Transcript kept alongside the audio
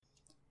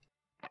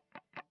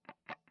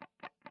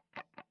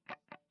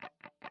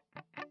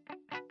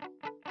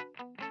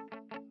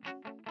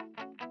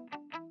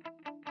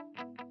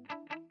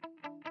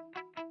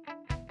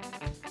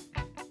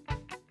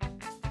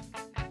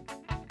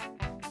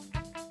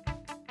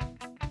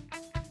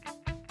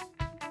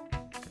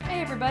Hey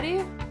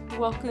everybody,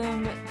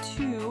 welcome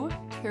to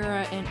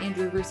Tara and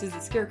Andrew versus the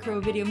Scarecrow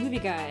Video Movie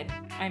Guide.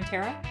 I'm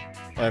Tara.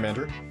 I'm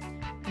Andrew.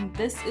 And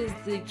this is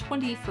the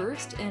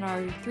 21st in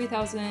our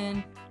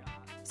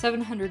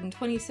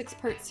 3,726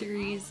 part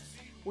series,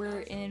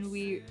 wherein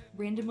we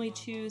randomly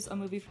choose a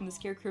movie from the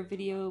Scarecrow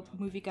Video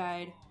Movie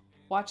Guide,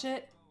 watch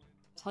it,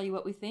 tell you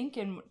what we think,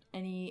 and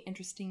any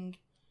interesting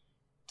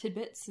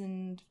tidbits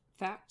and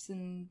facts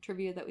and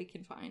trivia that we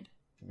can find.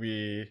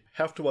 We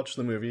have to watch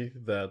the movie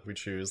that we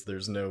choose.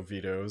 There's no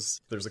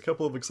vetoes. There's a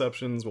couple of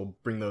exceptions. We'll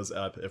bring those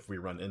up if we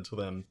run into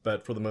them.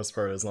 But for the most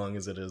part, as long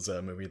as it is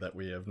a movie that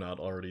we have not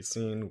already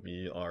seen,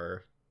 we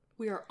are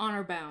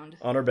honor bound.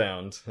 Honor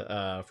bound,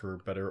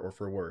 for better or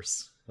for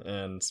worse.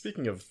 And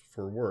speaking of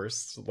for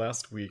worse,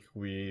 last week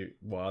we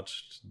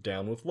watched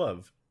Down with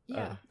Love.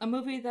 Yeah, a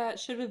movie that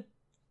should have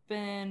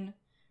been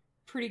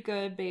pretty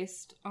good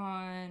based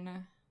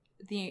on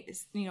a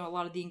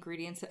lot of the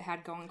ingredients it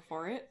had going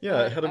for it.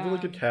 Yeah, it had a really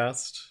good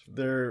cast.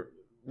 There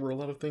were a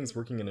lot of things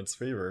working in its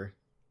favor.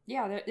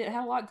 Yeah, it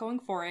had a lot going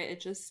for it. It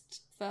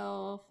just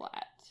fell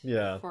flat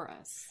for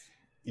us.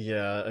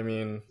 Yeah, I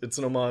mean, it's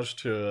an homage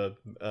to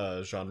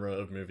a genre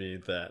of movie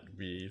that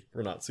we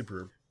were not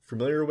super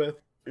familiar with.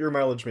 Your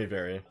mileage may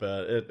vary,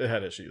 but it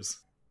had issues.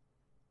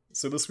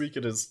 So this week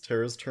it is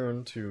Tara's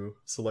turn to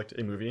select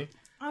a movie.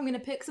 I'm gonna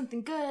pick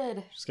something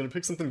good. She's gonna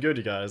pick something good,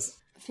 you guys.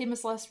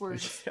 Famous last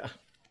words. Yeah.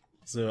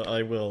 So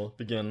I will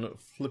begin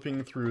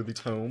flipping through the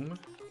tome.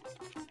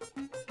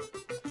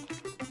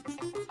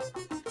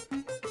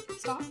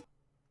 Stop.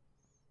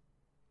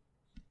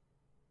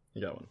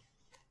 You got one.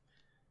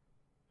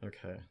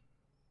 Okay.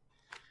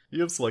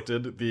 You have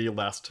selected The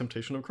Last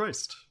Temptation of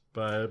Christ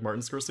by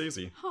Martin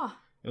Scorsese. Huh.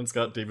 And it's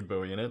got David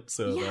Bowie in it,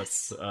 so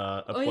yes. that's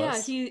a plus. Oh yeah,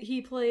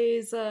 he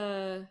plays,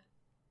 does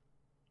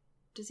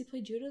he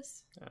play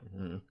Judas? I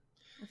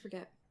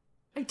forget.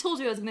 I told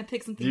you I was going to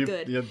pick something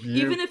good.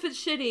 Even if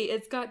it's shitty,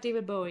 it's got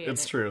David Bowie in it.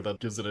 It's true. That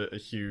gives it a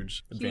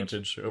huge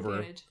advantage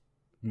over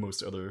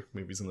most other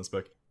movies in this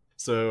book.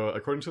 So,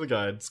 according to the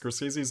guide,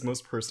 Scorsese's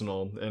most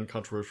personal and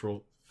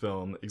controversial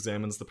film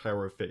examines the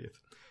power of faith.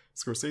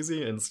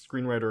 Scorsese and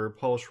screenwriter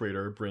Paul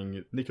Schrader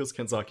bring Nikos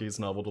Kentzaki's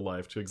novel to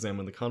life to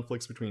examine the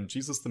conflicts between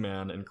Jesus the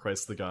man and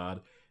Christ the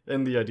God,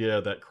 and the idea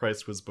that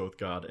Christ was both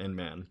God and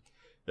man.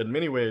 In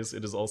many ways,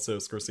 it is also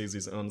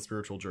Scorsese's own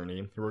spiritual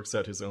journey. He works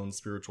at his own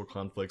spiritual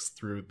conflicts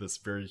through this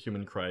very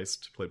human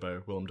Christ, played by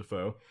Willem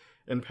Dafoe,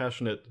 and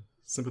passionate,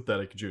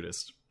 sympathetic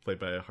Judas, played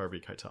by Harvey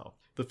Keitel.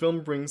 The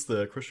film brings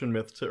the Christian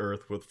myth to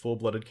earth with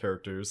full-blooded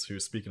characters who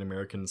speak an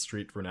American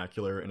street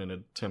vernacular in an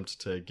attempt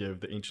to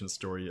give the ancient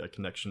story a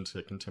connection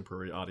to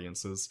contemporary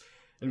audiences,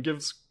 and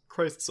gives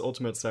Christ's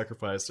ultimate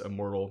sacrifice a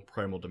mortal,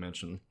 primal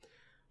dimension.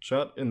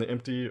 Shot in the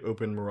empty,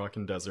 open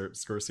Moroccan desert,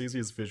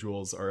 Scorsese's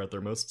visuals are at their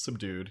most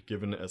subdued,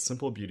 given a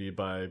simple beauty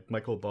by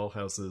Michael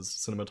Ballhaus's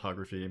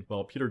cinematography,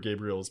 while Peter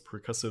Gabriel's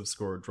percussive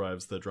score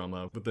drives the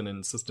drama with an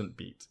insistent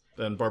beat.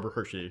 And Barbara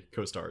Hershey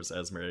co-stars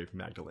as Mary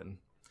Magdalene.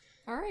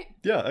 All right.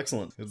 Yeah,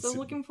 excellent. So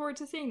looking forward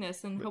to seeing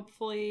this, and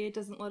hopefully it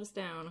doesn't let us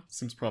down.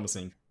 Seems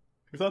promising.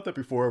 We thought that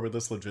before, but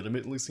this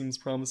legitimately seems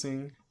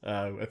promising.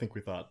 I think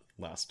we thought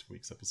last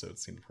week's episode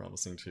seemed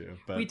promising too.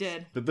 But, we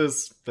did. But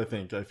this, I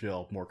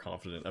feel more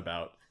confident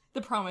about. The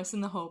promise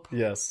and the hope.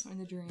 Yes.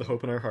 And the dream. The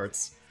hope in our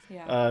hearts.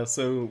 Yeah.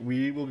 So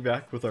we will be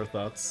back with our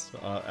thoughts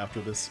after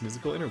this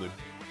musical interlude.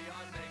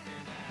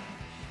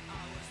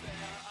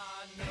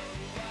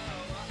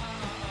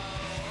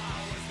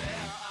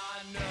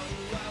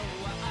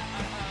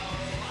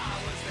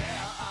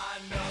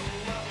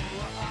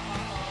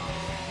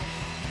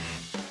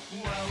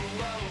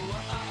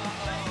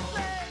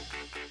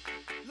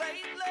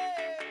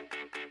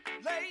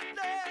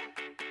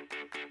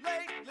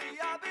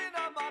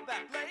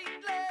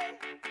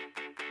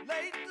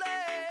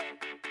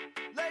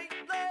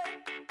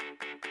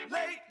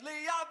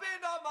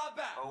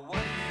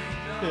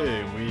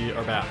 Hey, we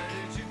are back,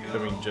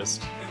 having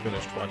just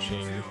finished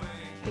watching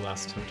The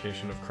Last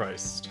Temptation of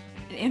Christ.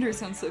 And Andrew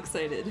sounds so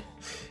excited.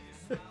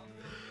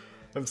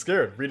 I'm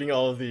scared, reading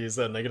all of these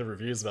negative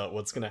reviews about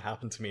what's going to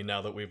happen to me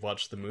now that we've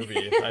watched the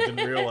movie. I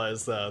didn't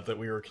realize that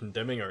we were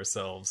condemning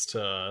ourselves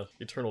to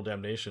eternal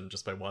damnation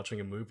just by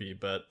watching a movie,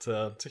 but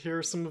to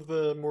hear some of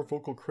the more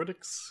vocal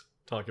critics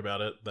talk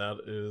about it, that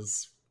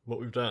is what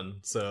we've done.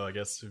 So I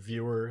guess,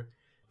 viewer,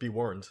 be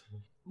warned.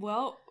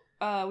 Well,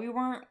 we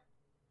weren't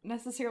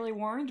necessarily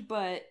warned,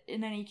 but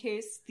in any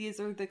case,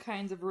 these are the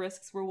kinds of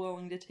risks we're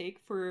willing to take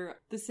for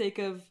the sake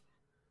of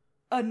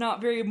a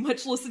not very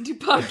much listened to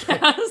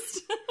podcast.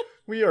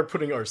 We are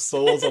putting our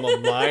souls on the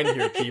line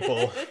here,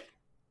 people.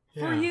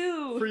 Yeah. For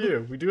you. For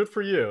you. We do it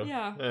for you.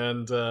 Yeah.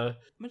 And,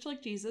 much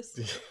like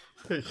Jesus.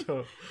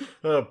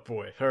 Oh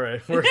boy.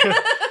 Alright.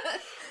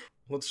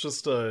 Let's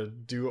just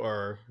do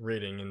our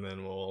rating and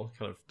then we'll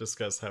kind of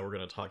discuss how we're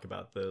going to talk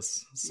about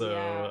this. So,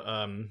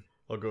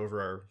 I'll go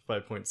over our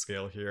 5-point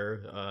scale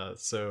here.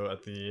 So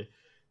at the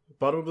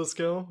bottom of the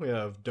scale, we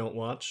have don't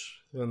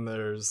watch. Then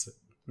there's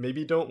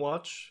maybe don't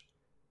watch.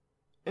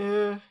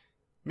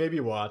 Maybe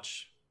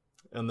watch.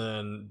 And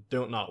then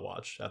don't not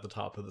watch at the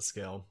top of the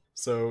scale.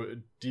 So,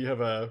 do you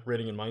have a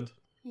rating in mind?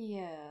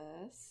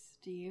 Yes.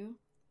 Do you?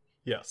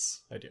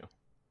 Yes, I do.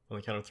 On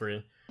the count of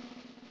 3.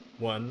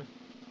 1,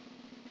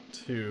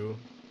 2,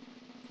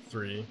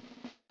 3.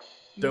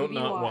 Don't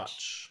not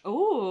watch.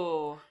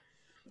 Oh,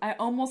 I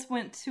almost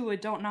went to a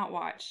don't not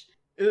watch.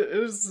 It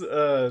is,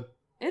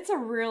 It's a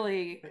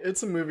really...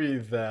 It's a movie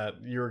that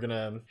you're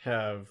gonna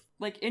have...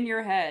 like, in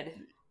your head.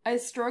 I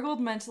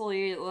struggled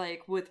mentally,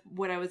 like, with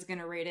what I was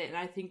gonna rate it, and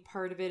I think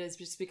part of it is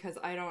just because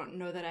I don't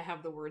know that I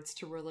have the words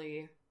to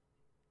really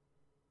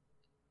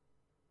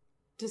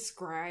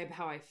describe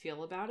how I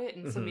feel about it,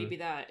 and so maybe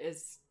that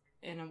is,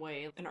 in a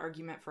way, an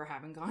argument for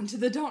having gone to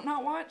the don't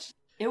not watch.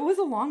 It was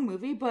a long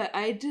movie, but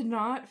I did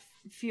not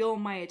feel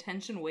my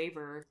attention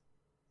waver.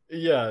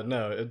 Yeah,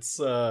 no, it's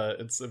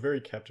a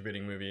very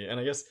captivating movie, and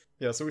I guess,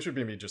 yeah, so we should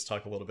maybe just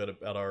talk a little bit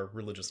about our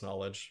religious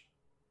knowledge,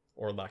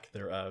 or lack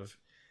thereof.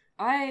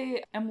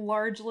 I am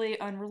largely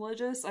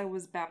unreligious. I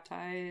was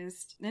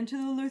baptized into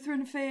the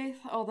Lutheran faith,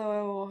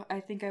 although I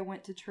think I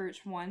went to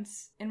church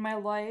once in my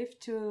life,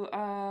 to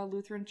a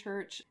Lutheran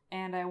church,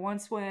 and I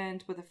once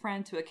went with a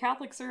friend to a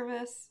Catholic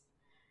service,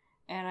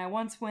 and I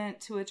once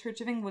went to a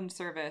Church of England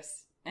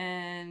service,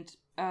 and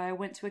I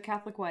went to a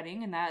Catholic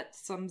wedding, and that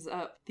sums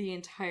up the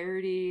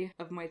entirety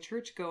of my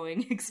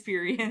church-going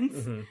experience.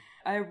 Mm-hmm.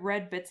 I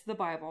read bits of the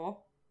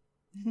Bible,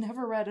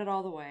 never read it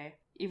all the way.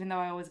 Even though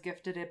I was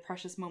gifted a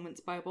Precious Moments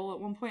Bible at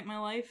one point in my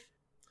life.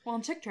 Well,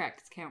 and Chick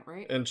Tracts count,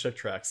 right? And Chick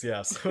Tracts,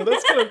 yeah. So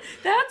that's kind of...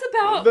 that's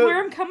about where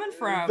I'm coming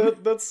from.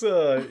 That's,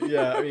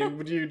 yeah, I mean,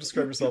 would you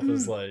describe yourself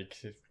as, like,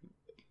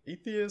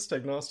 atheist,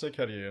 agnostic?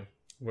 How do you...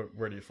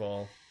 Where do you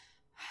fall?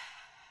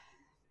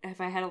 If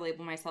I had to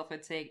label myself,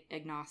 I'd say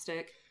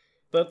agnostic.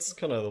 That's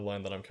kind of the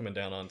line that I'm coming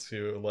down on,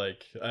 too.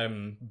 Like,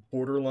 I'm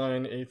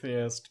borderline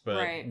atheist,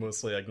 but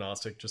mostly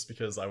agnostic, just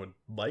because I would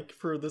like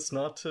for this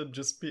not to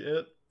just be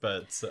it.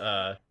 But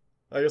I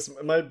guess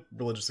my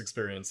religious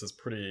experience is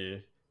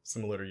pretty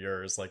similar to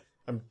yours. Like,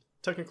 I'm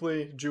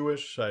technically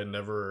Jewish. I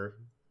never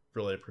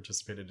really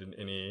participated in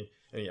any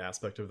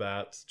aspect of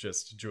that.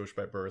 Just Jewish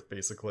by birth,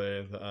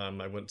 basically.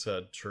 I went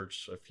to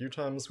church a few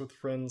times with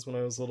friends when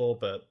I was little,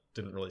 but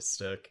didn't really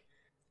stick.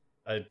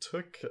 I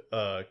took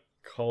a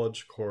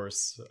college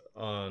course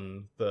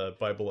on the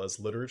Bible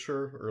as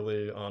literature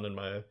early on in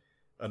my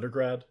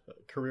undergrad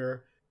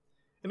career.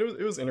 And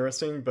it was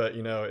interesting, but,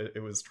 you know, it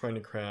was trying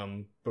to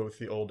cram both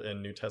the Old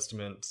and New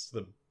Testament,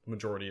 the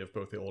majority of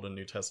both the Old and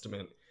New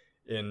Testament,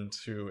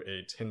 into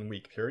a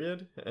 10-week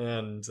period.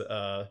 And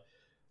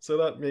so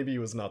that maybe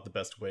was not the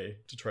best way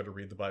to try to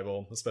read the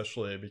Bible,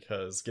 especially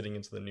because getting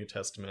into the New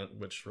Testament,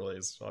 which really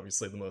is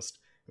obviously the most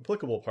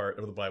applicable part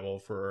of the Bible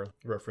for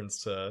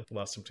reference to the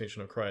Last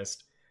Temptation of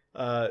Christ,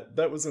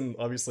 that was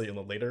obviously in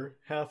the later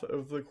half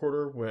of the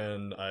quarter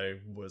when I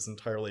was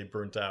entirely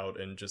burnt out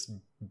and just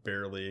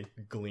barely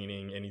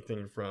gleaning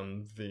anything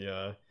from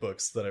the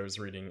books that I was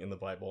reading in the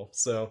Bible.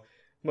 So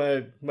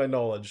my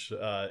knowledge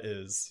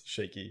is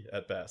shaky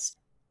at best.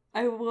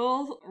 I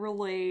will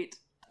relate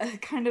a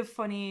kind of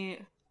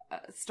funny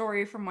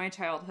story from my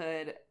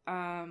childhood.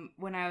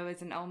 When I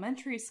was in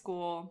elementary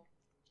school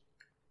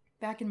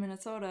back in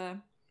Minnesota,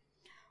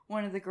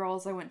 one of the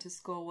girls I went to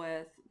school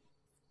with,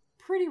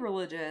 pretty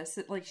religious.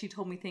 Like, she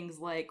told me things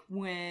like,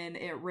 when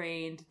it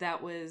rained,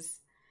 that was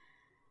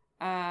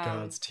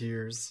God's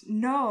tears.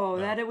 No,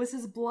 that it was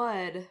his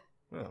blood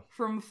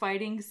from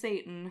fighting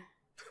Satan.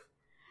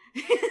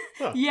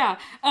 Yeah.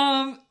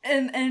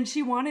 And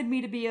she wanted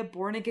me to be a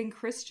born again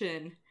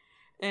Christian.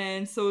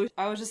 And so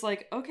I was just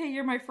like, okay,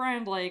 you're my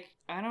friend. Like,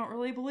 I don't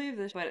really believe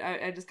this, but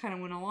I just kind of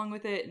went along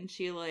with it. And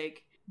she,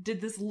 like,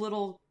 did this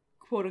little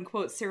quote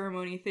unquote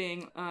ceremony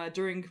thing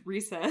during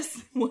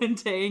recess one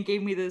day and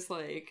gave me this,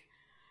 like,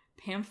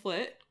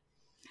 pamphlet,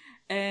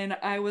 and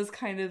I was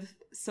kind of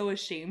so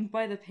ashamed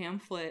by the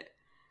pamphlet,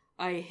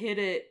 I hid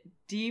it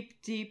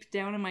deep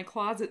down in my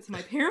closet so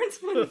my parents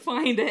wouldn't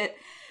find it,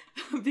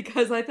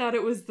 because I thought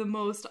it was the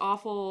most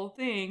awful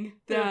thing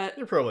that...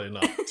 You're probably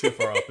not too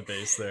far off the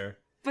base there.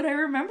 But I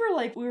remember,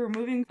 like, we were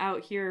moving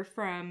out here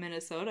from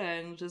Minnesota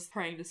and just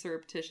trying to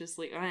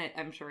surreptitiously, and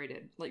I'm sure I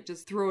did, like,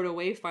 just throw it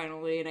away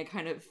finally, and I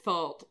kind of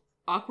felt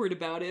awkward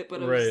about it,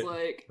 but I was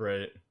like...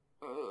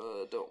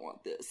 don't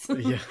want this.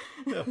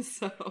 Yeah.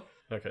 So.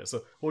 Okay,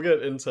 so we'll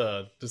get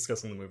into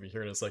discussing the movie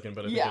here in a second,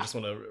 but I think I just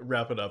want to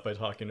wrap it up by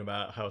talking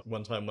about how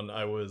one time when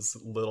I was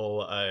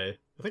little, I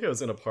think I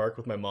was in a park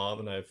with my mom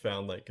and I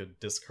found like a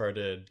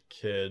discarded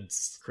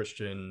kid's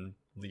Christian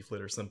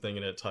leaflet or something,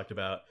 and it talked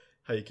about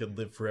how you could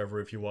live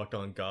forever if you walked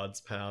on God's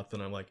path,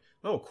 and I'm like,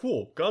 oh,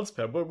 cool, God's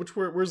path.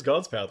 Where's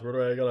God's path? Where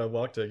do I gotta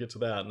walk to get to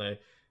that? And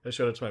I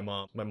showed it to my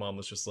mom. My mom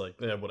was just like,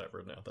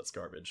 whatever, no, that's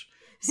garbage.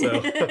 So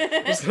I'm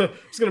just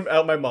gonna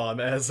out my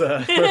mom as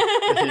a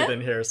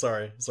heathen here.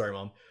 Sorry,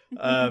 Mom.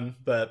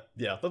 But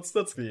yeah, that's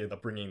the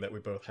upbringing that we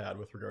both had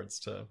with regards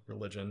to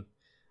religion.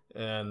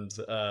 And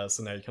so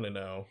now you kind of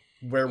know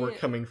where we're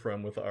coming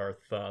from with our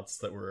thoughts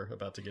that we're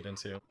about to get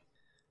into.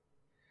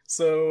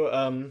 So,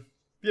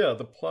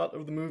 the plot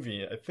of the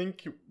movie, I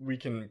think we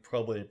can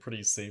probably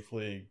pretty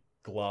safely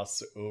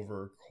gloss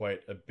over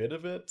quite a bit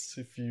of it.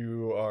 If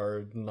you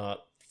are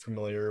not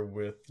familiar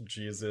with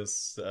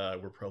Jesus,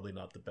 we're probably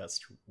not the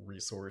best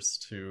resource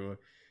to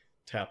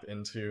tap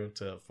into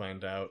to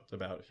find out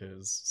about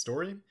his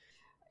story.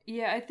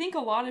 Yeah, I think a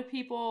lot of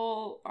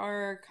people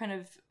are kind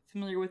of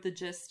familiar with the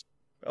gist.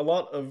 A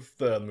lot of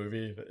the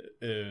movie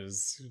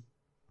is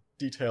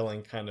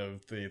detailing kind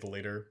of the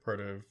later part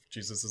of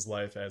Jesus's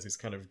life as he's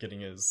kind of getting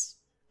his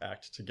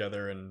act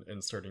together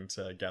and starting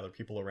to gather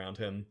people around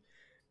him,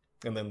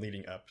 and then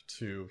leading up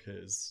to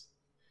his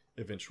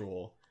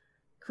eventual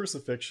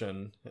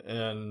crucifixion.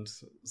 And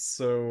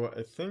so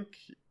I think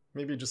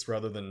maybe just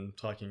rather than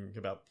talking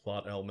about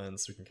plot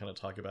elements, we can kind of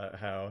talk about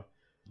how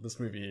this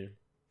movie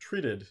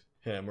treated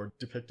him or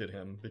depicted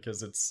him,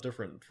 because it's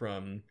different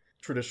from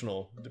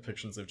traditional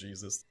depictions of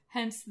Jesus.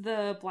 Hence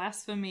the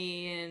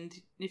blasphemy and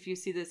if you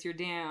see this, you're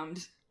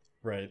damned.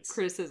 Right.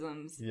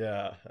 Criticisms.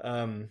 Yeah.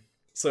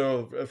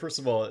 So first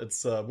of all,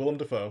 it's Willem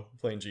Dafoe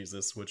playing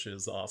Jesus, which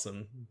is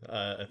awesome.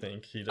 I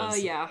think he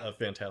does a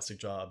fantastic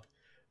job.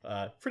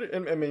 I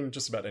mean,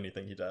 just about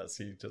anything he does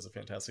a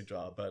fantastic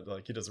job, but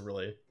like he does a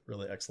really,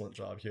 really excellent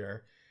job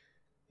here.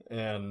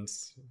 And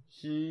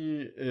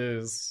he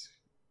is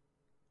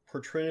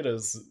portrayed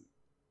as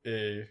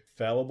a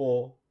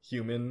fallible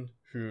human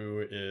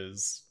who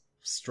is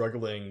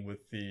struggling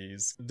with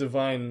these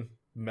divine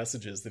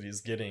messages that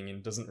he's getting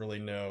and doesn't really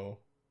know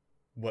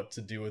what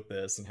to do with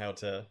this and how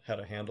to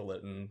handle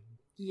it. And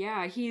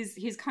yeah,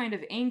 he's kind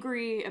of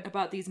angry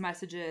about these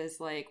messages,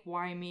 like,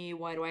 why me?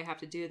 Why do I have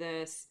to do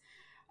this?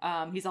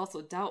 He's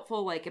also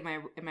doubtful, like, am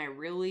I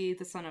really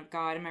the Son of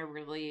God? Am I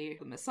really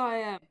the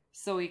Messiah?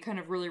 So he kind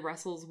of really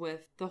wrestles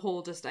with the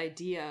whole just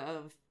idea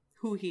of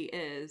who he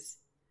is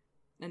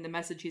and the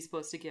message he's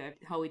supposed to give,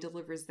 how he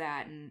delivers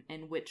that,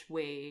 and which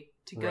way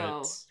to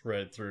go.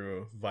 Right,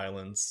 through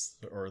violence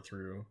or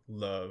through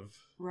love.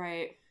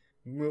 Right.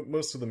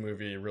 Most of the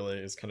movie really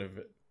is kind of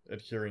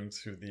adhering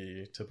to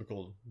the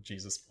typical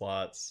Jesus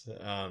plot,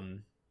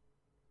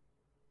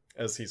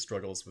 as he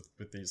struggles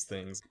with these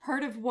things.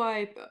 Part of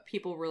why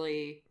people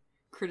really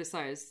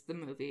criticized the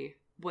movie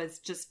was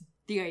just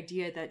the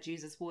idea that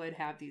Jesus would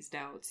have these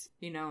doubts,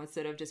 you know,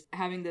 instead of just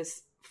having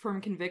this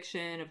firm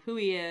conviction of who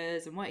he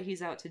is and what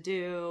he's out to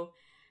do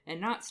and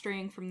not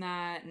straying from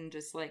that and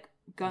just like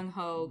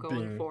gung-ho going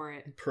being for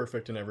it.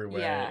 Perfect in every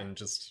way. Yeah. And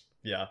just,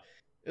 yeah.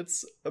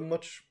 It's a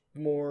much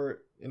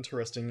more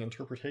interesting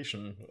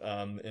interpretation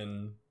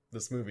in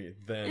this movie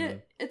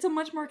than... It's a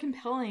much more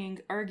compelling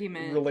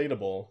argument.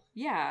 Relatable.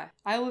 Yeah.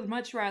 I would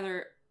much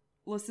rather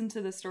listen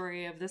to the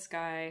story of this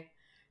guy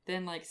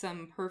than like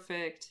some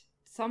perfect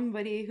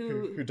somebody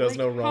who does like,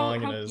 no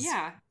wrong how, and is...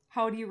 Yeah.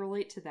 How do you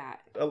relate to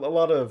that? A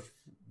lot of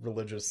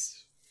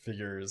religious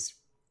figures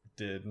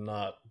did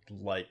not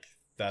like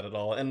that at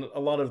all, and a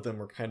lot of them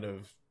were kind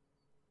of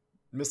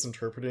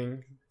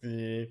misinterpreting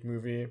the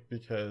movie,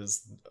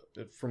 because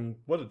from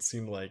what it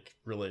seemed like,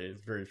 really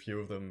very few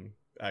of them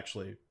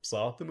actually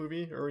saw the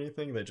movie or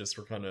anything. They just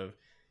were kind of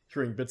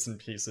hearing bits and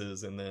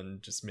pieces and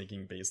then just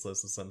making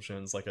baseless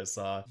assumptions. Like I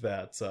saw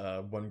that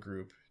one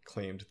group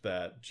claimed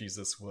that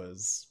Jesus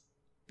was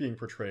being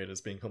portrayed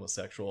as being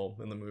homosexual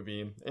in the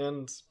movie,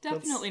 and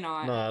definitely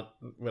not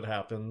what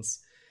happens.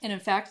 And in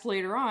fact,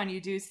 later on,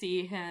 you do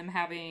see him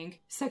having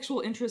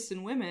sexual interest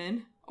in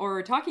women,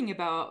 or talking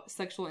about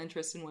sexual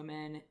interest in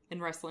women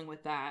and wrestling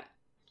with that.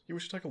 Yeah, we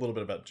should talk a little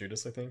bit about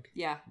Judas, I think.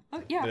 Yeah.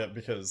 Oh, yeah. Yeah,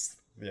 because,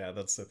 yeah,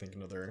 that's, I think,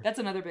 That's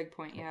another big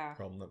point, yeah.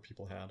 Problem that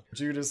people had.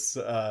 Judas,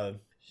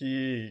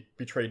 he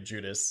betrayed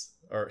Judas.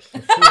 Or,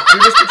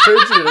 Judas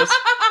betrayed Judas.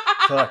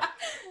 Fuck.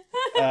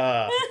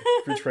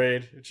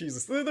 Betrayed.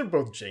 Jesus, they're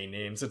both J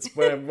names. It's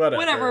whatever.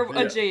 Whatever,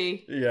 yeah. A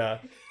J. Yeah.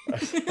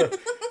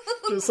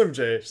 Some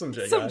J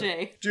guy.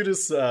 J.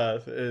 Judas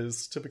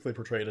is typically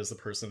portrayed as the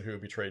person who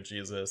betrayed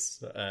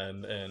Jesus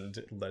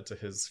and led to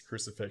his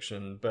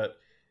crucifixion, but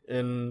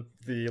in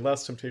the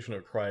Last Temptation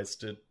of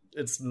Christ,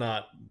 it's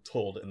not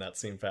told in that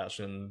same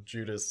fashion.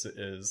 Judas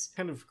is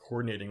kind of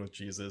coordinating with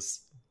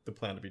Jesus the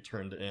plan to be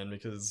turned in,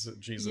 because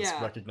Jesus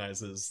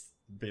recognizes,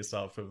 based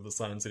off of the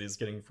signs that he's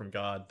getting from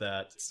God,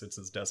 that it's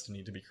his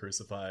destiny to be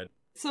crucified.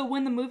 So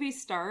when the movie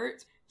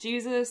starts,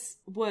 Jesus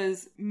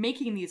was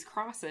making these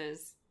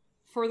crosses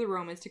for the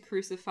Romans to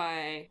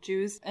crucify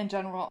Jews in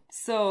general.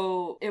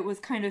 So it was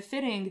kind of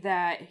fitting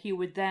that he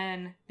would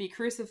then be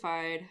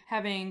crucified,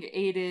 having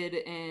aided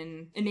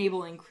in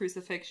enabling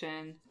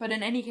crucifixion. But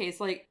in any case,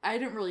 like, I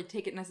didn't really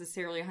take it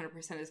necessarily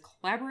 100% as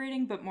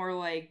collaborating, but more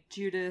like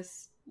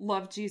Judas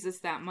loved Jesus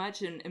that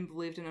much and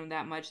believed in him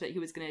that much that he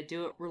was going to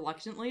do it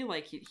reluctantly.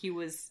 Like, he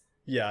was...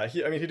 Yeah,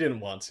 he didn't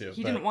want to.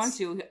 He didn't want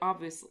to,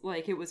 obviously.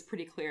 Like, it was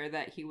pretty clear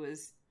that he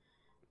was...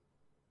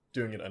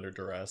 doing it under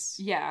duress.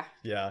 Yeah.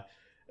 Yeah.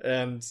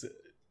 And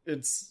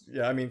it's,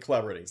 yeah, I mean,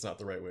 collaborating is not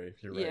the right way,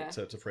 you're right,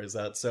 to phrase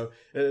that. So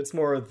it's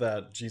more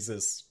that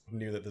Jesus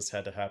knew that this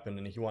had to happen,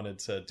 and he wanted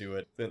to do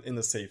it in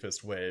the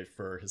safest way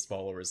for his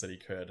followers that he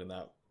could, and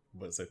that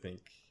was, I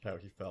think, how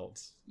he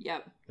felt.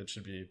 Yep. It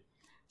should be...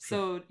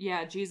 So,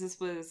 yeah, Jesus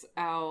was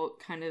out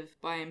kind of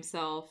by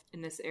himself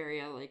in this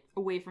area, like,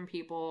 away from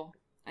people.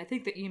 I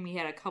think that he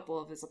had a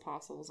couple of his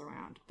apostles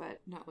around,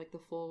 but not like the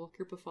full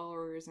group of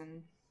followers.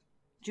 And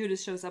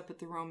Judas shows up with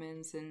the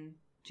Romans, and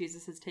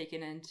Jesus is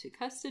taken into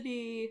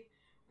custody,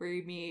 where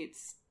he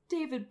meets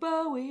David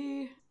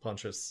Bowie,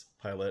 Pontius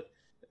Pilate.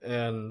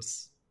 And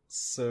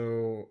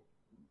so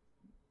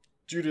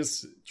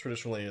Judas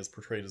traditionally is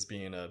portrayed as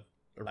being an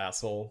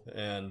asshole,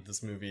 and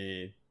this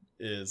movie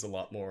is a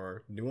lot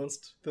more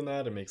nuanced than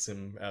that. It makes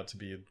him out to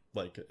be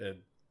like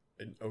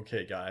an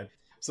okay guy.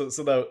 So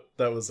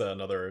that was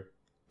another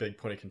big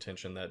point of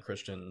contention that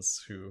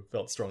Christians who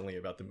felt strongly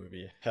about the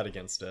movie had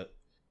against it.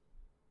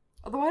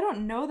 Although I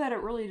don't know that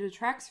it really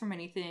detracts from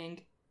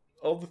anything.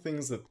 All the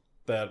things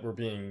that were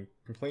being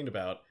complained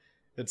about,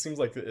 it seems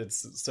like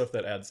it's stuff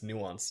that adds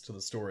nuance to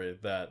the story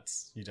that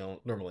you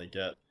don't normally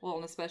get. Well,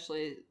 and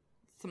especially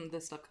some of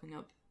this stuff coming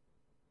up.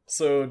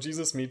 So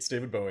Jesus meets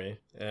David Bowie,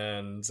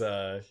 and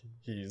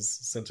he's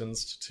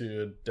sentenced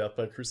to death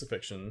by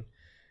crucifixion.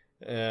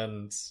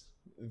 And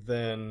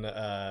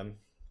then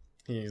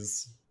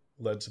he's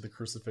led to the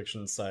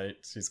crucifixion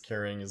site. He's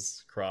carrying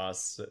his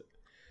cross,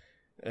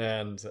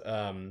 and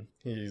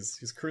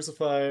he's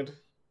crucified.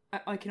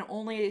 I can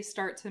only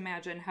start to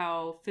imagine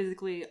how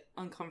physically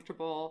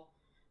uncomfortable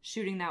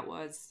shooting that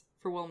was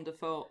for Willem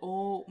Dafoe.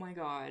 Oh my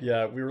god.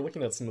 Yeah, we were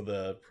looking at some of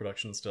the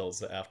production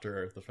stills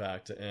after the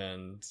fact,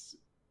 and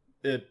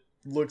it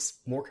looks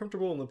more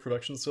comfortable in the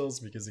production stills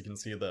because you can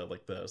see the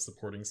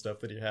supporting stuff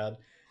that he had.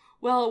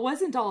 Well, it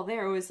wasn't all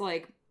there. It was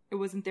like, it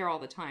wasn't there all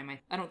the time.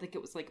 I don't think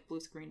it was like blue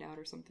screened out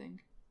or something.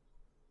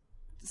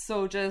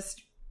 So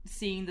just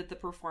seeing that the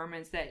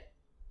performance that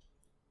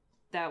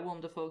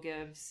Willem Dafoe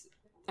gives,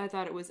 I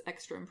thought it was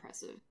extra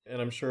impressive.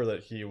 And I'm sure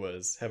that he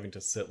was having to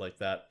sit like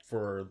that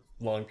for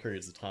long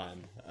periods of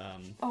time.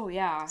 Oh,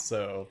 yeah.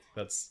 So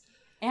that's...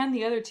 And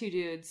the other two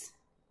dudes.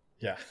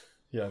 Yeah.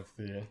 Yeah,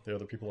 the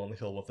other people on the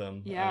hill with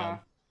him. Yeah.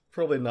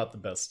 Probably not the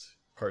best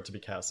part to be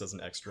cast as an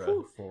extra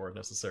for,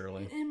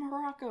 necessarily. In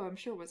Morocco, I'm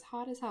sure it was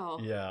hot as hell.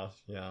 Yeah.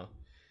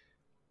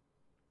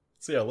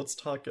 So yeah, let's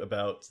talk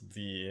about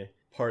the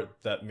part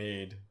that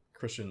made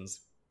Christians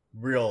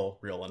real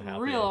unhappy.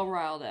 Real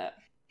riled up.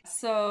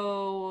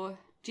 So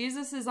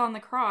Jesus is on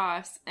the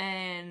cross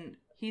and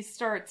he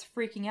starts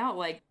freaking out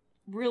like,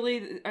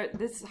 really?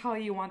 This is how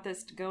you want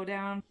this to go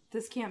down?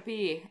 This can't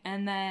be.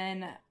 And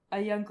then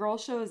a young girl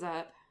shows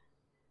up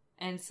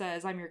and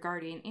says, I'm your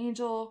guardian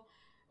angel.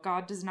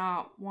 God does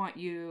not want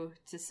you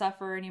to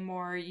suffer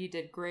anymore. You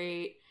did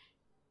great.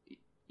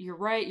 You're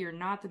right. You're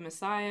not the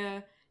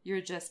Messiah.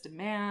 You're just a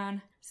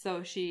man.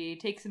 So she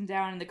takes him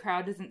down and the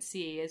crowd doesn't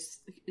see.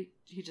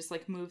 He just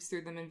like moves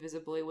through them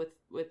invisibly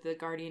with the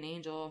guardian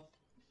angel.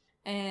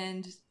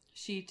 And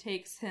she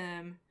takes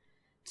him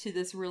to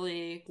this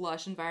really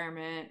lush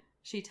environment.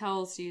 She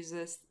tells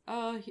Jesus,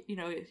 oh,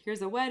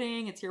 here's a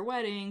wedding. It's your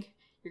wedding.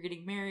 You're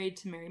getting married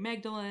to Mary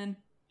Magdalene.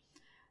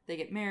 They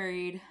get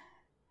married,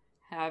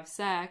 have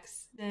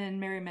sex, and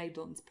Mary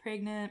Magdalene's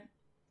pregnant.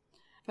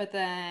 But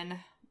then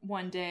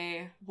one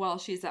day, while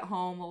she's at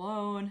home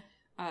alone,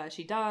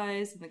 she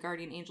dies, and the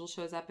guardian angel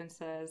shows up and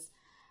says,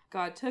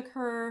 God took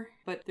her,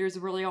 but there's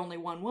really only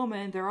one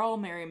woman. They're all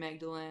Mary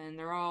Magdalene.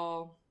 They're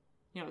all,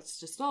 it's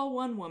just all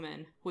one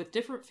woman with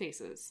different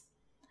faces.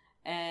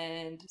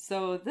 And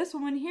so this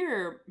woman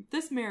here,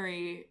 this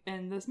Mary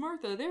and this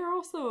Martha, they're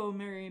also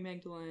Mary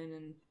Magdalene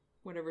and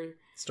whatever.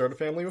 Start a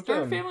family with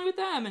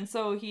them. And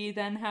so he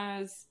then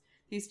has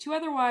these two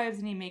other wives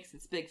and he makes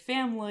this big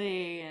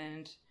family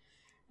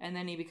and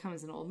then he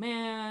becomes an old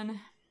man.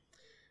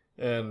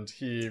 And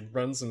he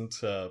runs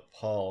into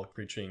Paul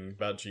preaching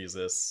about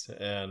Jesus,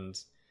 and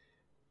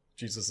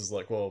Jesus is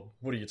like, well,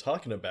 what are you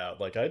talking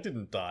about? Like, I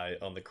didn't die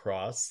on the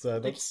cross.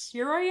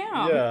 Here I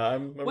am. Yeah,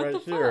 I'm right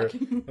here.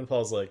 Fuck? And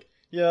Paul's like,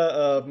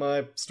 yeah,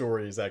 my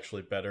story is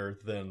actually better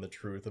than the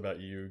truth about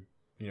you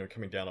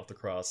coming down off the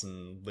cross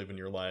and living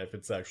your life.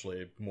 It's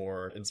actually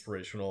more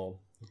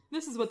inspirational.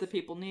 This is what the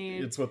people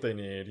need. It's what they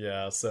need,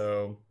 yeah.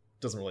 So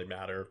it doesn't really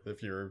matter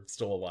if you're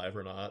still alive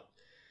or not.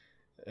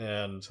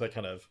 And that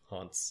kind of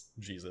haunts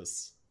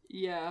Jesus.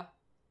 Yeah.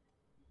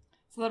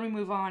 So then we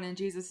move on, and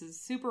Jesus is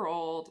super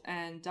old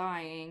and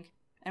dying.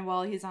 And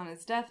while he's on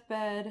his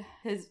deathbed,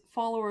 his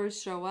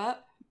followers show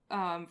up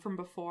from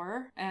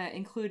before,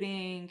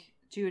 including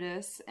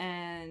Judas,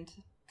 and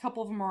a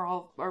couple of them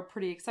are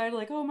pretty excited,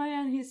 like, oh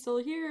man, he's still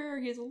here,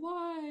 he's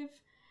alive.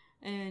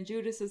 And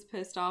Judas is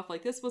pissed off,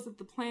 like, this wasn't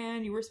the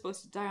plan, you were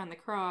supposed to die on the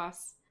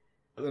cross.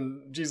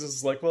 And Jesus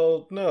is like,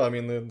 well, no, I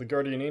mean, the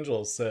guardian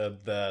angel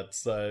said that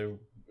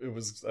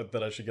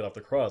I should get off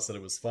the cross, that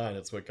it was fine,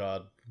 it's what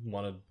God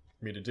wanted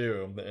me to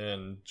do.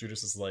 And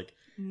Judas is like,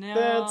 no,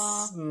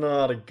 that's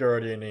not a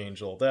guardian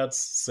angel, that's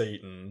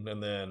Satan.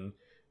 And then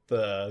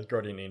the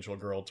guardian angel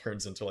girl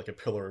turns into like a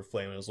pillar of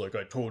flame and is like,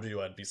 I told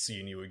you I'd be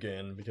seeing you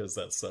again, because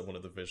that's one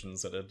of the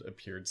visions that had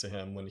appeared to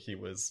him when he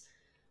was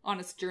on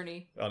his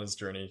journey,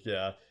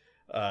 yeah.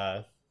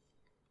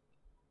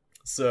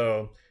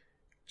 So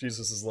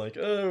Jesus is like,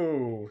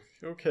 oh,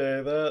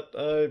 okay, that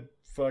I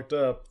fucked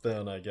up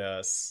then, I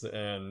guess,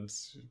 and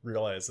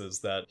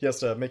realizes that he has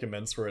to make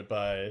amends for it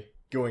by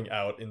going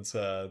out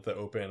into the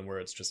open where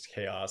it's just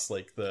chaos,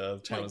 like the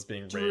town is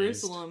being razed.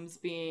 Jerusalem's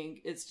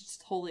it's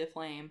just totally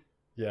aflame.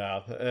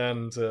 Yeah,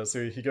 and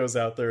so he goes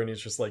out there and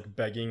he's just like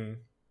begging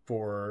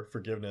for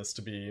forgiveness,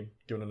 to be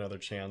given another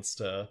chance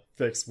to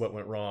fix what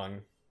went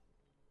wrong.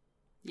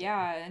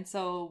 Yeah, and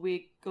so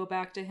we go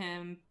back to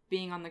him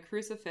being on the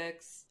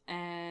crucifix,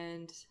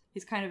 and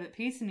he's kind of at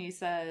peace, and he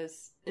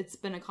says it's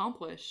been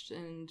accomplished,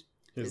 and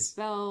his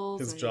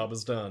job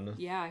is done.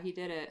 Yeah, he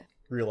did it.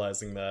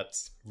 Realizing that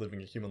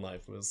living a human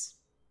life was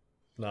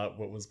not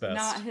what was best.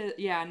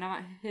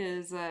 Not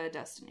his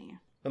destiny.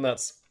 And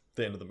that's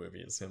the end of the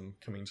movie, is him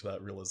coming to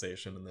that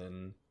realization and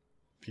then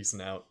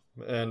peacing out.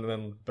 And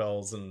then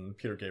bells and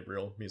Peter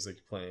Gabriel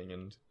music playing,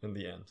 and in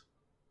the end.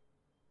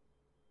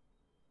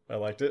 I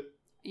liked it.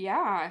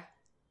 Yeah.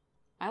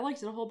 I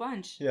liked it a whole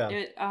bunch. Yeah.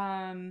 It,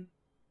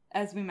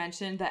 as we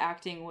mentioned, the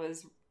acting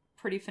was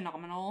pretty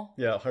phenomenal.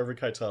 Yeah, Harvey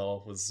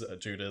Keitel was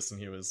Judas, and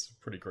he was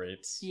pretty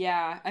great.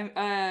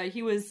 Yeah,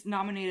 he was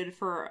nominated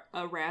for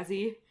a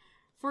Razzie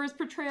for his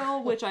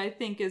portrayal, which I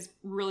think is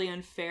really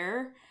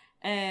unfair.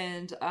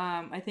 And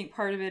I think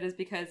part of it is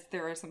because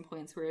there are some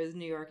points where his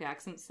New York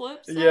accent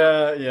slips.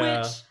 Yeah.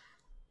 Which,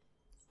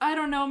 I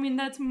don't know, I mean,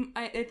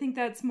 I think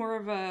that's more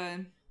of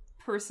a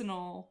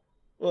personal...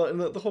 Well,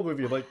 and the whole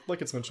movie,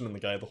 like it's mentioned in the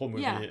guide, the whole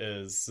movie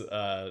is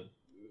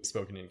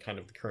spoken in kind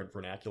of the current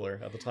vernacular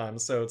at the time,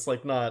 so it's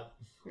like not...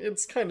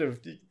 It's kind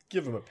of...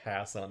 Give him a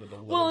pass on it a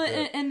little bit.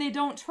 Well, and they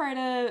don't try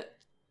to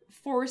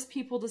force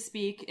people to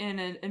speak in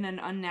an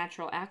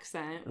unnatural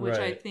accent, which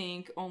I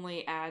think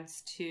only adds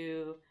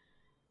to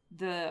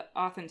the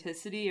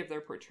authenticity of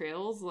their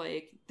portrayals.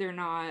 Like, they're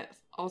not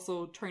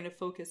also trying to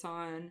focus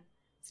on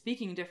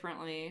speaking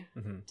differently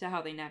to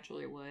how they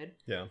naturally would.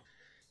 Yeah.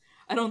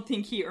 I don't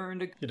think he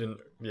earned He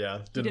didn't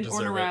earn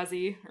a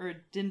Razzie, or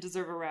didn't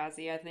deserve a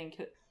Razzie. I think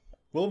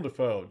Willem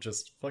Dafoe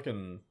just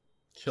fucking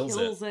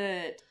kills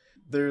it.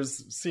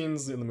 There's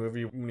scenes in the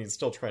movie when he's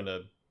still trying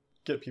to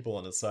get people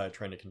on his side,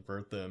 trying to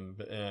convert them,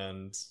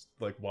 and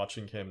like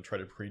watching him try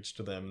to preach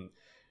to them,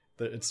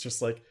 that it's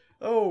just like,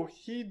 oh,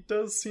 he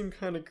does seem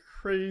kind of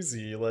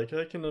crazy. Like,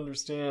 I can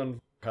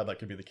understand how that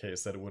could be the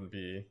case, that it wouldn't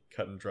be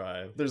cut and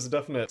dry. There's a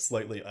definite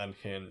slightly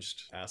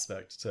unhinged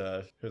aspect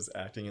to his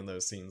acting in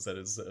those scenes that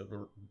is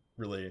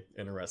really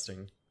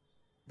interesting.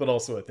 But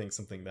also, I think,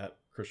 something that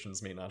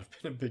Christians may not have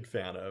been a big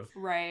fan of.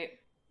 Right.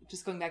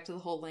 Just going back to the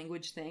whole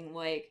language thing,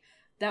 like,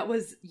 that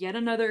was yet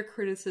another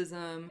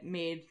criticism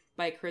made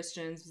by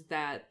Christians,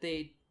 that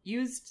they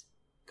used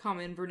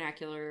common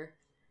vernacular.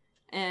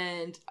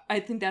 And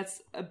I think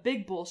that's a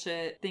big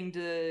bullshit thing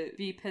to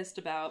be pissed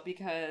about,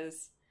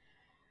 because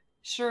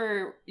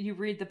sure, you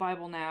read the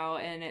Bible now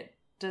and it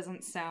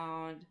doesn't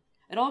sound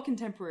at all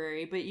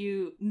contemporary, but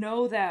you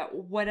know that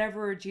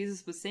whatever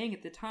Jesus was saying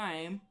at the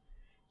time,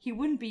 he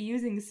wouldn't be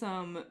using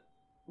some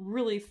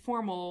really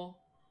formal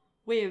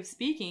way of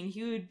speaking.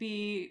 He would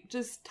be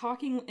just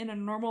talking in a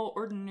normal,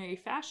 ordinary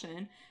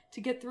fashion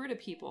to get through to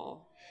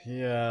people.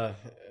 Yeah,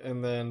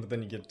 and then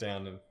you get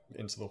down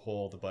into the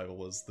whole, the Bible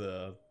was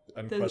the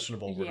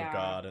unquestionable word of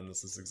God, and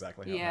this is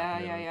exactly how it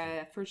happened.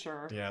 Yeah, for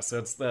sure. Yeah,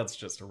 so that's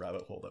just a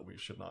rabbit hole that we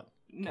should not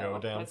go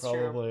down,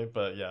 probably. True.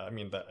 But yeah, I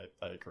mean,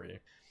 I agree.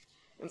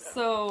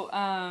 So,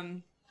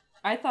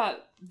 I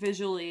thought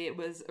visually it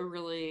was a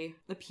really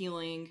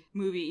appealing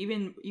movie,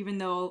 even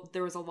though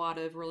there was a lot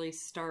of really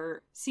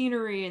stark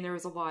scenery, and there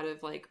was a lot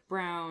of like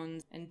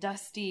browns and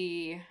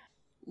dusty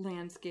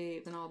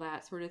landscapes and all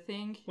that sort of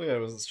thing. Well, yeah,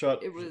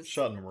 it was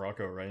shot in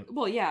Morocco, right?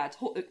 Well, yeah,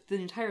 the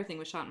entire thing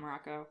was shot in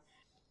Morocco.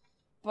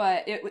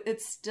 But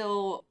it's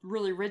still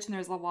really rich, and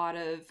there's a lot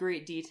of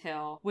great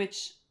detail,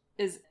 which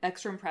is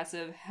extra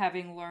impressive,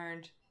 having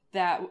learned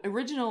that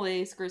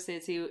originally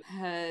Scorsese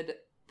had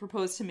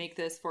proposed to make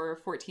this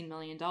for $14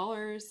 million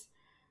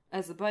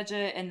as a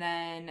budget, and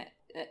then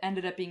it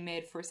ended up being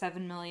made for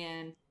 $7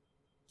 million.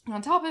 And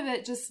on top of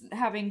it, just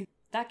having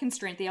that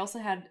constraint, they also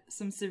had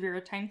some severe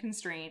time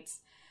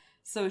constraints.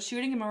 So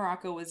shooting in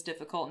Morocco was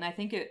difficult, and I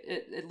think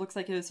it looks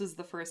like this was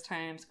the first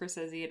time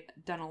Scorsese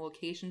had done a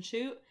location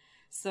shoot.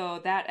 So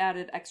that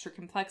added extra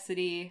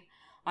complexity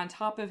on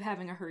top of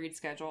having a hurried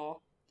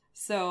schedule.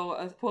 So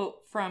a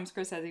quote from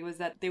Scorsese was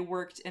that they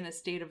worked in a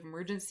state of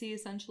emergency,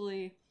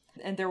 essentially.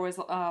 And there was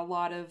a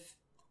lot of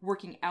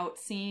working out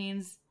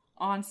scenes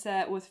on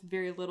set with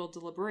very little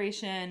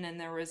deliberation. And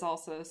there was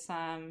also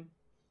some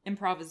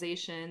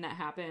improvisation that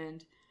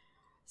happened.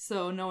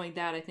 So knowing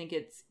that, I think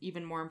it's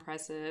even more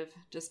impressive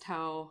just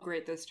how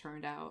great this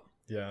turned out.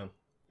 Yeah.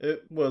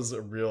 It was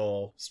a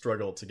real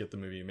struggle to get the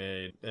movie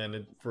made.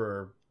 And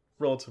for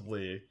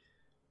relatively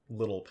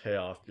little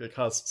payoff. It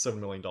cost $7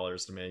 million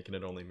to make, and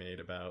it only made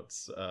about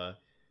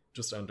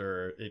just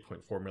under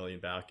 $8.4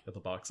 million back at the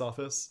box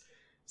office.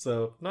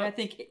 So I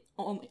think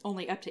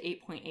only up to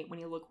 8.8 when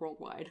you look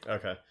worldwide.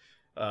 Okay.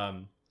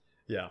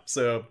 Yeah,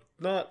 so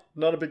not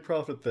a big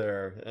profit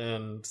there,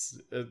 and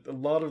a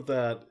lot of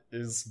that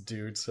is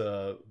due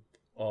to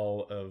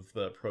all of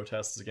the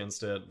protests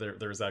against it.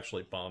 There's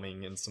actually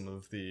bombing in some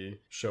of the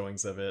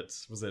showings of it.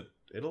 Was it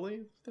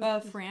Italy?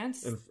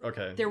 France.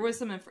 Okay. There was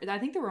some. I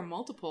think there were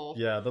multiple.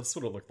 Yeah, that's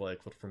what it looked like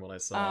from what I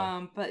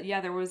saw. But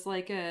yeah, there was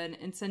like an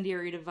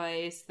incendiary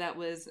device that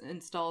was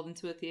installed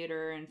into a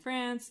theater in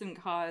France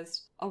and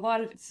caused a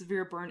lot of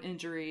severe burn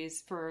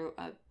injuries for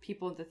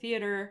people in the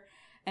theater.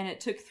 And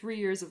it took 3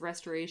 years of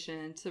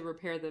restoration to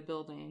repair the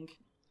building.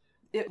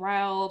 It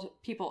riled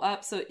people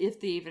up, so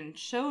if they even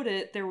showed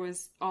it, there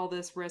was all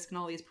this risk and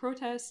all these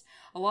protests.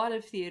 A lot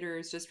of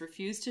theaters just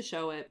refused to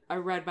show it. I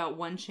read about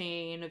one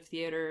chain of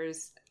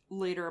theaters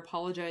later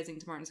apologizing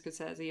to Martin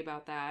Scorsese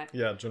about that.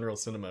 Yeah, General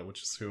Cinema,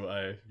 which is who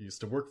I used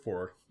to work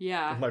for.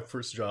 Yeah. My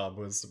first job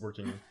was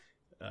working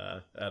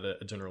at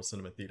a General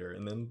Cinema theater,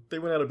 and then they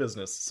went out of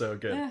business, so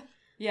good.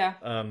 Yeah.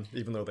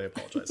 Even though they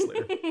apologized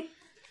later.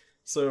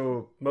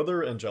 So,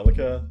 Mother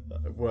Angelica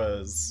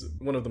was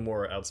one of the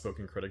more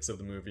outspoken critics of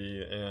the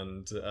movie,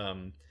 and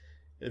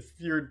if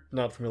you're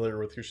not familiar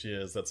with who she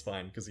is, that's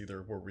fine, because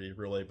either were we,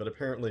 really, but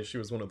apparently she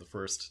was one of the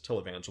first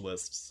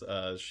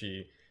televangelists.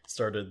 She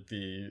started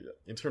the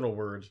Internal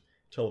Word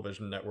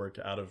television network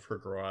out of her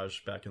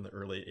garage back in the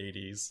early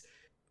 80s.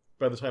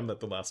 By the time that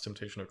The Last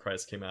Temptation of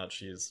Christ came out,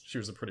 she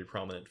was a pretty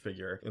prominent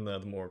figure in the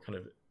more kind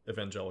of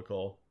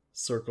evangelical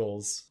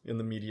circles in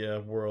the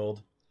media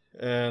world.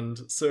 And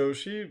so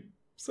she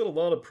said a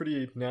lot of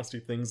pretty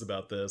nasty things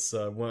about this.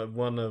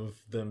 One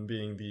of them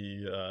being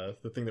the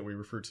thing that we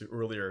referred to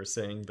earlier,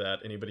 saying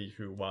that anybody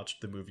who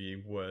watched the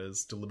movie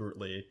was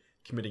deliberately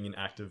committing an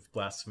act of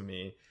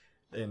blasphemy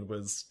and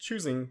was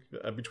choosing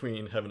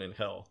between heaven and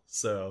hell.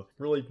 So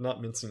really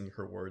not mincing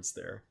her words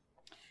there.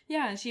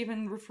 Yeah, and she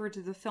even referred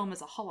to the film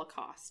as a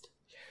Holocaust,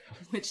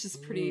 which is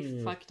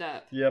pretty fucked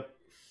up. Yep.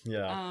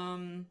 Yeah.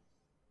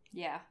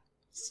 Yeah.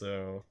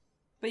 So...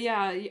 But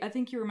yeah, I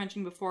think you were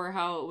mentioning before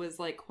how it was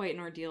like quite an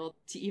ordeal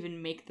to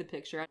even make the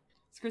picture.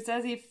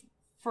 Scorsese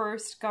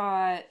first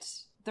got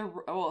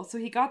so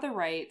he got the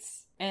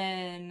rights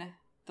in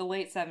the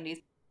late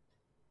 70s.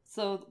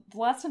 So The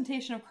Last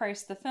Temptation of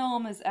Christ, the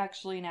film, is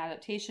actually an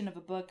adaptation of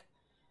a book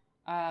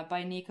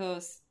by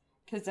Nikos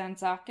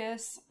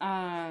Kazantzakis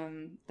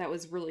that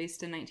was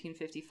released in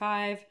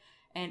 1955.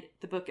 And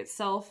the book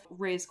itself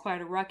raised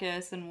quite a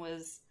ruckus and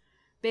was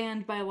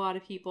banned by a lot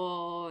of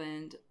people,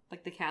 and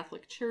like the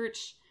Catholic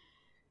Church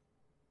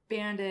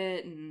banned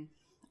it. And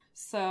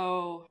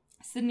so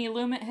Sidney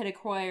Lumet had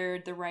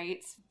acquired the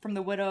rights from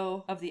the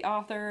widow of the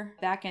author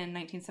back in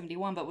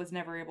 1971, but was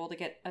never able to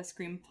get a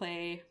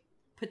screenplay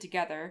put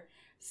together.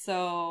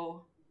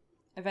 So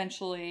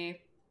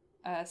eventually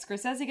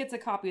Scorsese gets a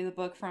copy of the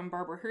book from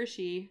Barbara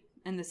Hershey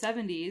in the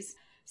 70s.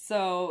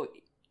 So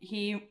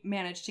he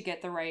managed to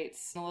get the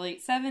rights in the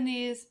late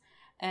 70s.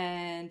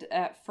 And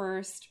at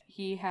first,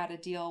 he had a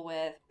deal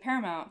with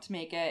Paramount to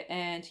make it,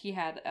 and he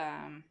had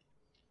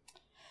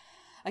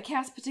a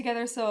cast put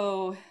together,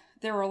 so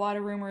there were a lot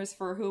of rumors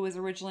for who was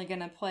originally going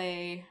to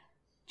play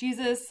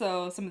Jesus,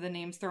 so some of the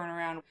names thrown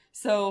around.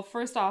 So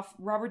first off,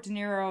 Robert De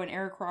Niro and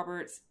Eric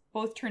Roberts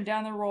both turned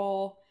down the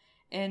role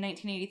in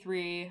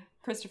 1983.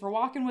 Christopher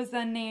Walken was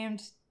then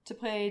named to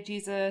play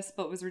Jesus,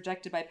 but was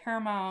rejected by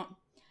Paramount.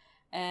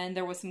 And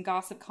there was some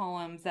gossip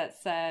columns that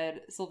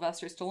said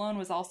Sylvester Stallone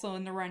was also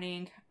in the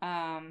running.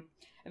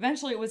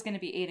 Eventually, it was going to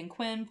be Aidan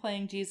Quinn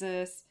playing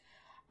Jesus.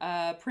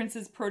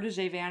 Prince's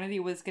protege Vanity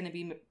was going to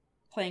be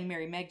playing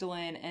Mary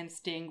Magdalene, and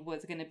Sting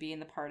was going to be in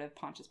the part of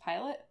Pontius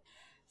Pilate.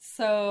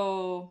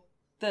 So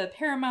the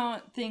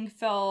Paramount thing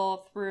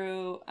fell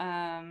through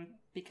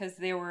because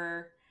they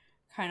were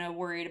kind of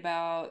worried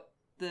about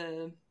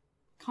the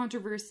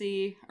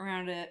controversy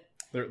around it.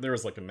 There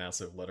was like a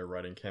massive letter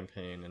writing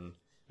campaign, and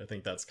I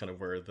think that's kind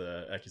of where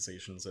the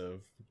accusations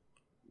of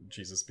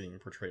Jesus being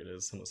portrayed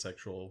as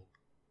homosexual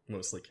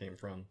mostly came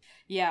from.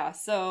 Yeah,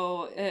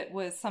 so it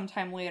was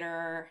sometime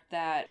later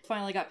that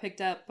finally got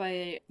picked up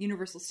by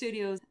Universal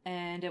Studios,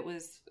 and it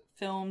was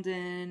filmed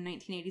in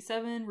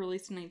 1987,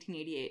 released in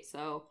 1988.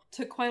 So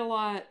took quite a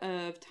lot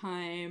of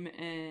time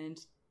and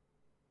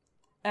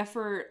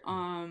effort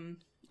on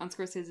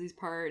Scorsese's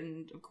part,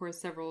 and of course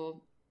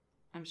several,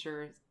 I'm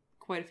sure,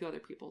 quite a few other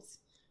people's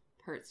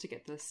parts to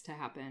get this to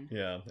happen.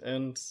 Yeah,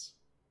 and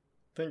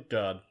thank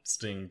God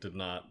Sting did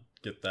not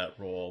get that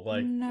role.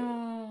 Like,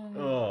 no.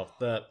 Oh,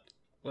 that,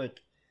 like...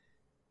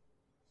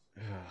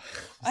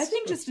 I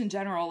think just in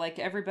general, like,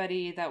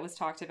 everybody that was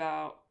talked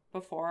about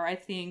before, I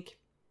think...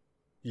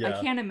 Yeah.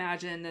 I can't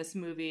imagine this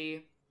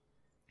movie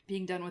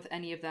being done with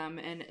any of them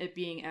and it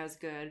being as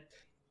good.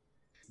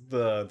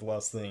 The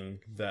last thing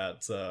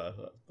that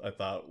I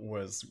thought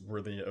was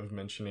worthy of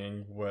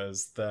mentioning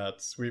was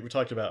that we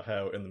talked about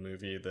how in the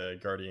movie the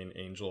guardian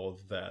angel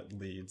that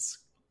leads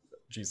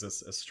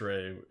Jesus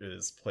astray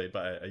is played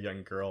by a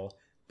young girl,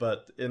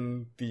 but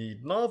in the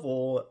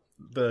novel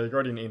the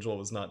guardian angel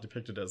was not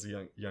depicted as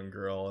a young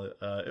girl.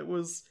 It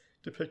was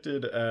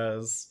depicted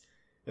as,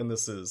 and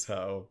this is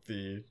how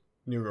the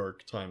New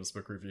York Times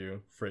Book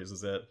Review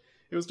phrases it,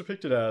 it was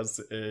depicted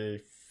as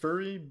a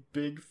furry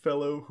big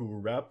fellow who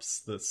wraps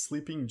the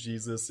sleeping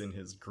Jesus in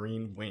his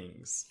green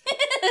wings.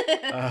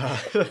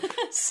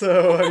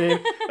 So, I mean,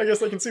 I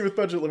guess I can see with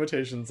budget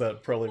limitations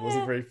that probably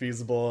wasn't very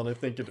feasible, and I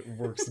think it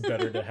works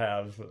better to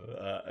have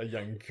a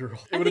young girl.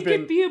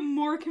 It'd be a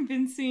more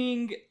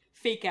convincing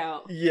fake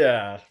out.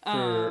 Yeah,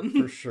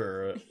 for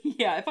sure.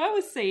 Yeah, if I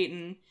was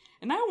Satan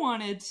and I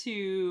wanted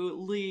to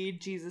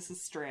lead Jesus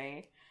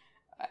astray,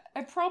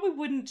 I probably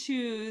wouldn't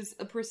choose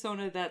a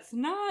persona that's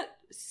not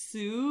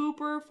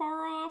super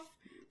far off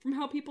from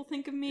how people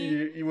think of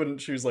me. You wouldn't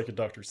choose like a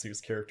Dr.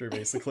 Seuss character,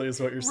 basically, is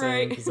what you're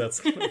saying, because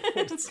that's kind of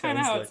what that's kind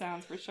of how it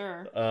sounds, for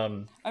sure.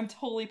 I'm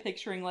totally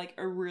picturing like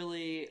a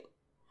really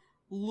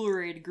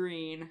lurid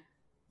green.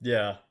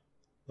 Yeah,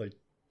 like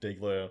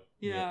Dayglow,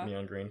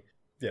 neon green.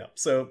 Yeah,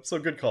 so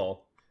good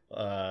call.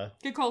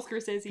 Good call,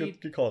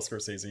 Scorsese. Good call,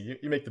 Scorsese.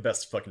 You make the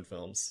best fucking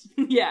films.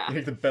 Yeah. You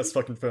make the best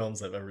fucking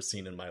films I've ever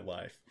seen in my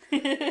life.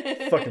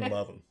 Fucking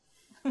love them.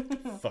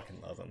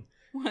 Fucking love them.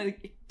 Want to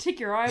take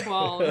your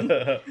eyeball and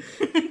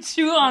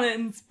chew on it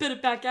and spit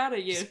it back out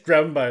at you. Just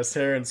grab him by his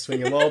hair and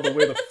swing him all the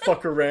way the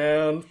fuck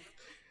around.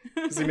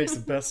 Because he makes the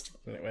best...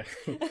 Anyway.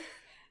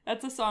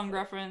 That's a song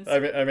reference.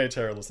 I made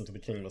Tara listen to the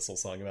King Missile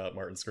song about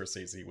Martin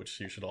Scorsese, which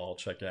you should all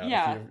check out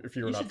if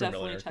you were not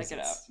familiar. Check it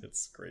out.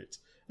 It's great.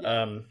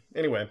 Yeah.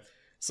 Anyway,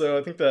 so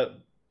I think that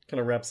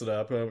kind of wraps it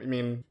up. I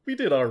mean, we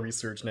did our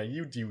research, now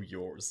you do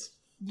yours.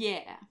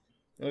 Yeah.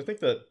 And I think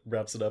that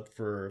wraps it up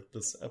for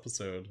this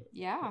episode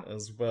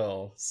as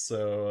well.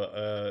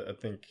 So I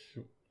think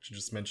I should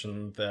just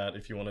mention that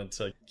if you wanted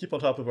to keep on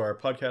top of our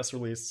podcast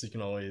release, you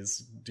can always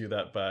do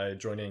that by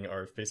joining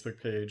our Facebook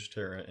page,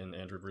 Tara and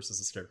Andrew versus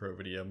the Scarecrow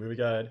Video Movie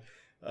Guide.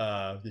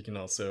 You can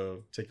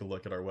also take a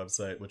look at our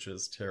website, which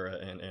is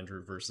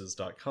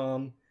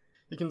taraandandrewversus.com.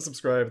 You can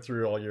subscribe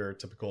through all your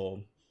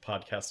typical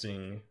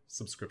podcasting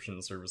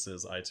subscription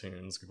services,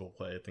 iTunes, Google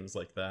Play, things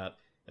like that.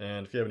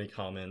 And if you have any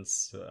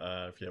comments,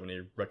 if you have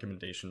any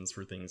recommendations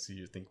for things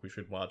you think we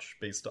should watch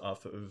based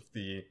off of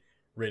the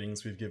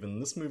ratings we've given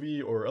this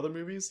movie or other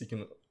movies, you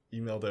can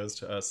email those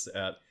to us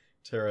at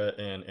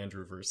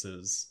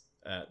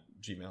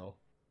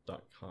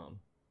taraandandrewversus@gmail.com.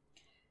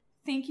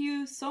 Thank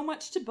you so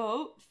much to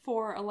Boat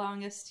for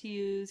allowing us to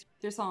use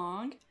their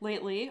song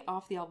lately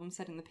off the album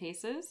Setting the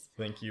Paces.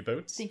 Thank you,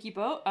 Boat. Thank you,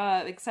 Boat.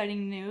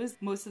 Exciting news.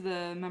 Most of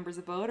the members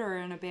of Boat are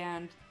in a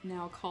band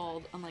now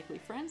called Unlikely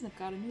Friends. They've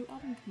got a new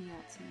album coming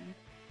out soon.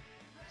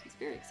 It's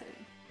very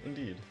exciting.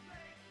 Indeed.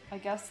 I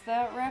guess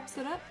that wraps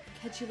it up.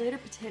 Catch you later,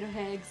 potato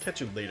hags. Catch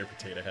you later,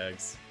 potato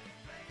hags.